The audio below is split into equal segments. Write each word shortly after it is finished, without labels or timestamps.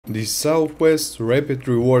the Southwest Rapid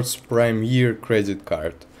Rewards Prime Year Credit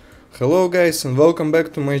Card. Hello guys and welcome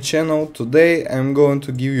back to my channel. Today I'm going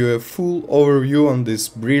to give you a full overview on this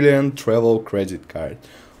brilliant travel credit card.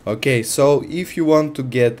 Okay, so if you want to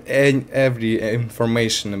get every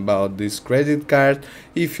information about this credit card,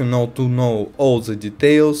 if you know to know all the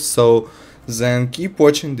details, so then keep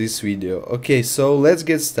watching this video. Okay, so let's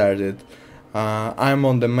get started. I'm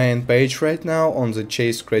on the main page right now on the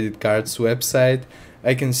Chase Credit Cards website.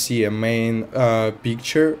 I can see a main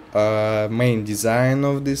picture, main design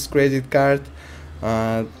of this credit card.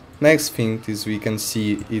 Next thing is we can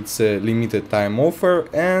see it's a limited time offer,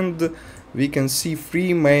 and we can see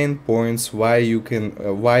three main points why you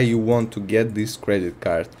want to get this credit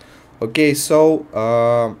card. Okay, so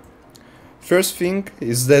first thing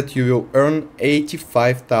is that you will earn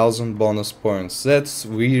 85,000 bonus points. That's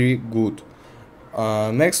really good.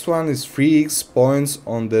 Next one is 3x points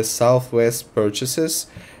on the Southwest purchases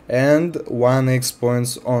and 1x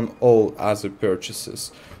points on all other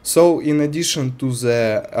purchases. So in addition to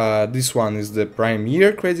the this one is the Prime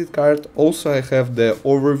Year credit card, also I have the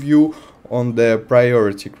overview on the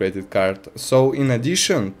Priority credit card. So in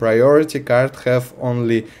addition, Priority card have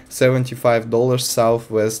only $75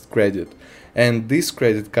 Southwest credit, and this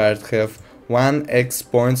credit card have 1x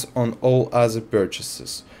points on all other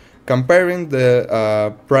purchases, comparing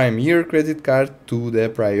the Prime Year credit card to the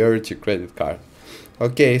Priority credit card.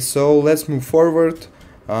 Okay, so let's move forward.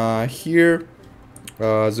 Here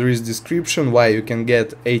there is description why you can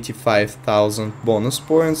get 85,000 bonus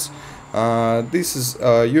points. This is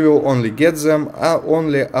you will only get them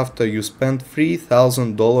only after you spend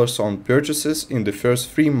 $3,000 on purchases in the first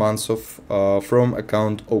 3 months of from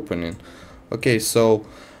account opening. Okay, so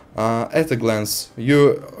at a glance,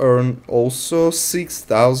 you earn also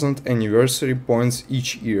 6,000 anniversary points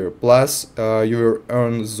each year, plus you will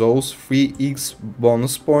earn those 3x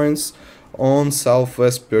bonus points on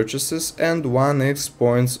Southwest purchases and 1x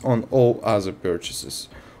points on all other purchases.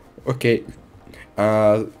 Okay,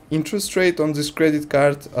 interest rate on this credit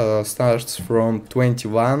card starts from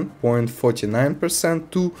 21.49%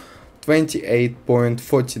 to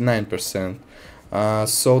 28.49%.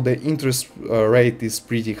 So the interest rate is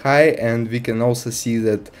pretty high, and we can also see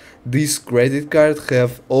that this credit card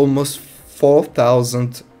have almost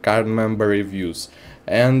 4,000 card member reviews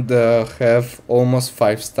and have almost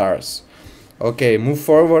 5 stars. Okay, move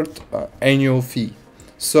forward. Annual fee.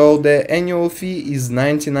 So the annual fee is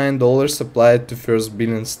 $99 applied to first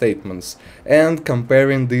billing statements, and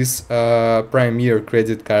comparing this Prime Year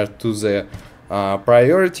credit card to the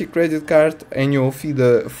Priority credit card, annual fee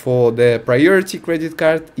for the Priority credit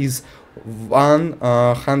card is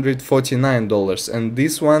 $149, and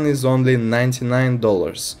this one is only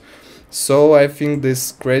 $99. So I think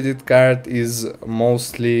this credit card is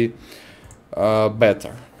mostly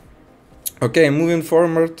better. Okay, moving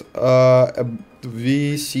forward,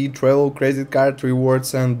 we see travel credit card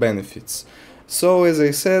rewards and benefits. So as I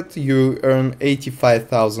said, you earn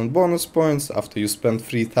 85,000 bonus points after you spend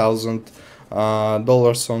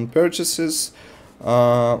 $3,000 on purchases.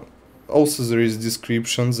 Also there is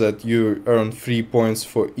descriptions that you earn 3 points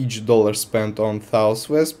for each dollar spent on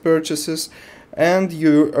Southwest purchases, and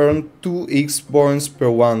you earn 2x points per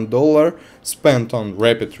 $1 spent on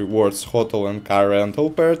Rapid Rewards hotel and car rental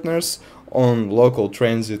partners, on local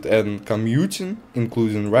transit and commuting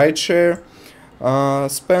including rideshare,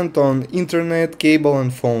 spent on internet, cable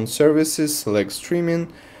and phone services like streaming,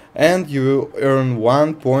 and you earn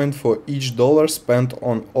 1 point for each dollar spent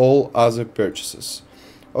on all other purchases.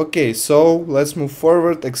 Okay, so let's move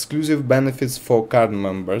forward. Exclusive benefits for card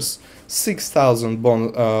members: 6,000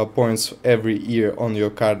 points every year on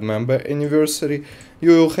your card member anniversary.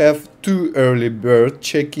 You will have 2 early bird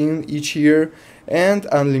check-in each year and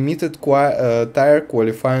unlimited tire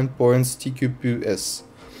qualifying points TQPS.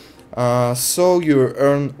 So you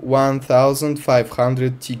earn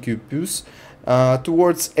 1,500 TQPs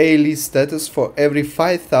towards A-list status for every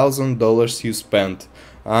 $5,000 you spend.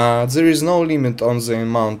 There is no limit on the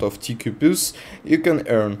amount of TQPs you can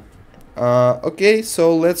earn. Okay,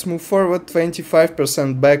 so let's move forward.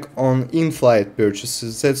 25% back on in-flight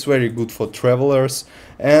purchases. That's very good for travelers.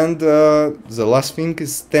 And the last thing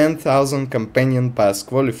is 10,000 companion pass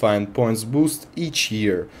qualifying points boost each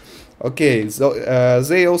year. Okay, so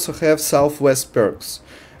they also have Southwest perks.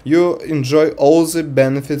 You enjoy all the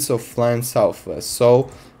benefits of flying Southwest.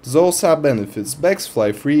 So those are benefits: bags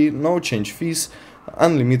fly free, no change fees,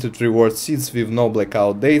 unlimited reward seats with no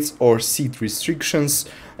blackout dates or seat restrictions,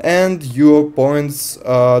 and your points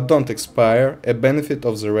don't expire, a benefit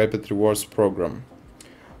of the Rapid Rewards program.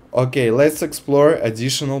 Okay, let's explore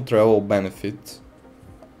additional travel benefits.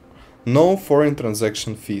 no foreign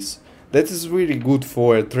transaction fees. That is really good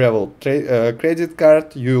for a travel credit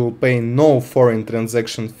card. You'll pay no foreign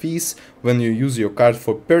transaction fees when you use your card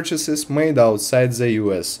for purchases made outside the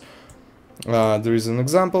US. There is an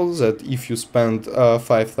example that if you spend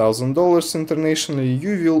 $5,000 internationally,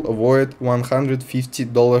 you will avoid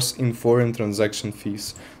 $150 in foreign transaction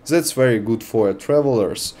fees. That's very good for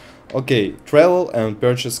travelers. Okay, travel and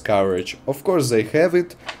purchase coverage. Of course they have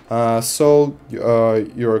it, so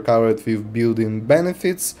you're covered with built-in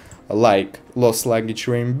benefits like lost luggage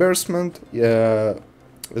reimbursement, that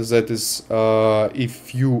is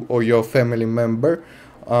if you or your family member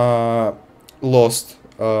lost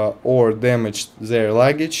or damaged their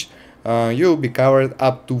luggage, you'll be covered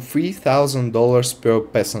up to $3,000 per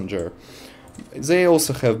passenger. They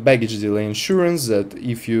also have baggage delay insurance that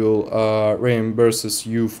if you reimburses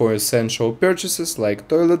you for essential purchases like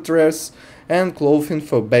toiletries and clothing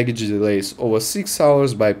for baggage delays over 6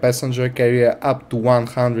 hours by passenger carrier up to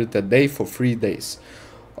 100 a day for 3 days.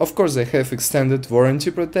 Of course they have extended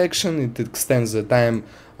warranty protection, it extends the time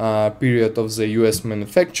period of the US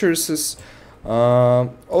manufacturers.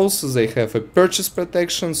 Also they have a purchase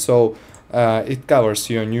protection, so it covers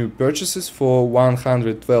your new purchases for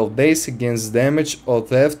 112 days against damage or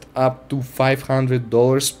theft up to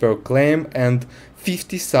 $500 per claim and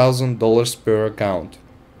 $50,000 per account.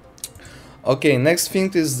 Okay, next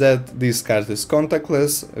thing is that this card is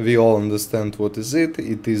contactless. We all understand what is it.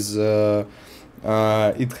 It is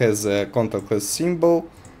it has a contactless symbol.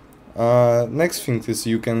 Next thing is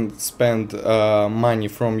you can spend money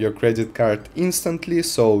from your credit card instantly,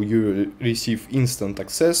 so you receive instant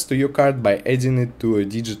access to your card by adding it to a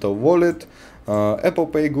digital wallet, Apple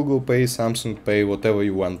Pay, Google Pay, Samsung Pay, whatever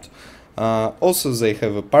you want. Also they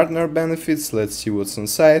have a partner benefits. Let's see what's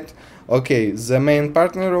inside. Okay, the main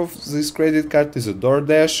partner of this credit card is a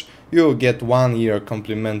DoorDash. You'll get 1 year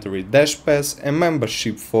complimentary Dash Pass, a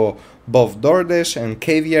membership for both DoorDash and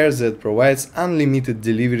Caviar that provides unlimited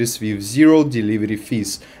deliveries with 0 delivery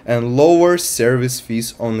fees and lower service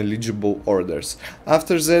fees on eligible orders.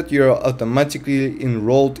 After that, you're automatically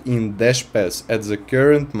enrolled in Dash Pass at the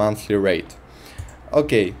current monthly rate.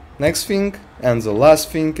 Okay, next thing and the last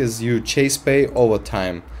thing is you Chase Pay over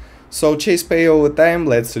time. So Chase Pay over time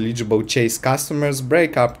lets eligible Chase customers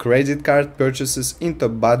break up credit card purchases into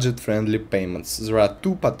budget-friendly payments. There are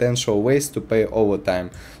 2 potential ways to pay over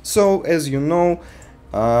time. So as you know,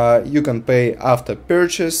 you can pay after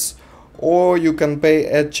purchase or you can pay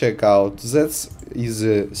at checkout. That's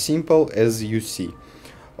as simple as you see.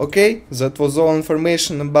 Okay, that was all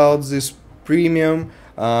information about this premium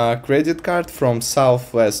credit card from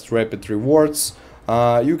Southwest Rapid Rewards.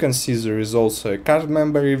 You can see there is also a card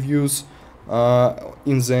member reviews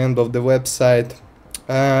in the end of the website,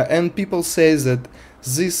 and people say that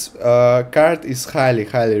this card is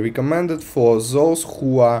highly recommended for those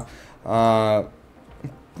who are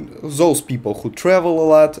those people who travel a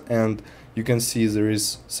lot. And you can see there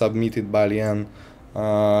is submitted by Lian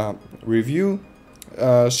review.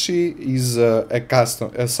 She is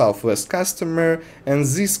a Southwest customer, and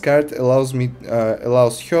this card allows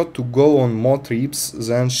her to go on more trips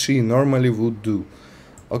than she normally would do.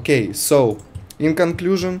 Okay, so in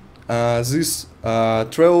conclusion, this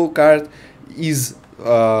travel card is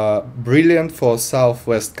brilliant for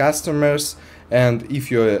Southwest customers, and if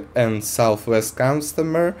you're a Southwest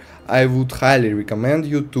customer, I would highly recommend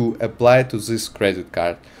you to apply to this credit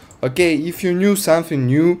card. Okay, if you knew something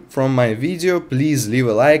new from my video, please leave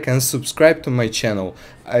a like and subscribe to my channel.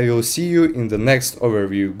 I will see you in the next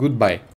overview. Goodbye.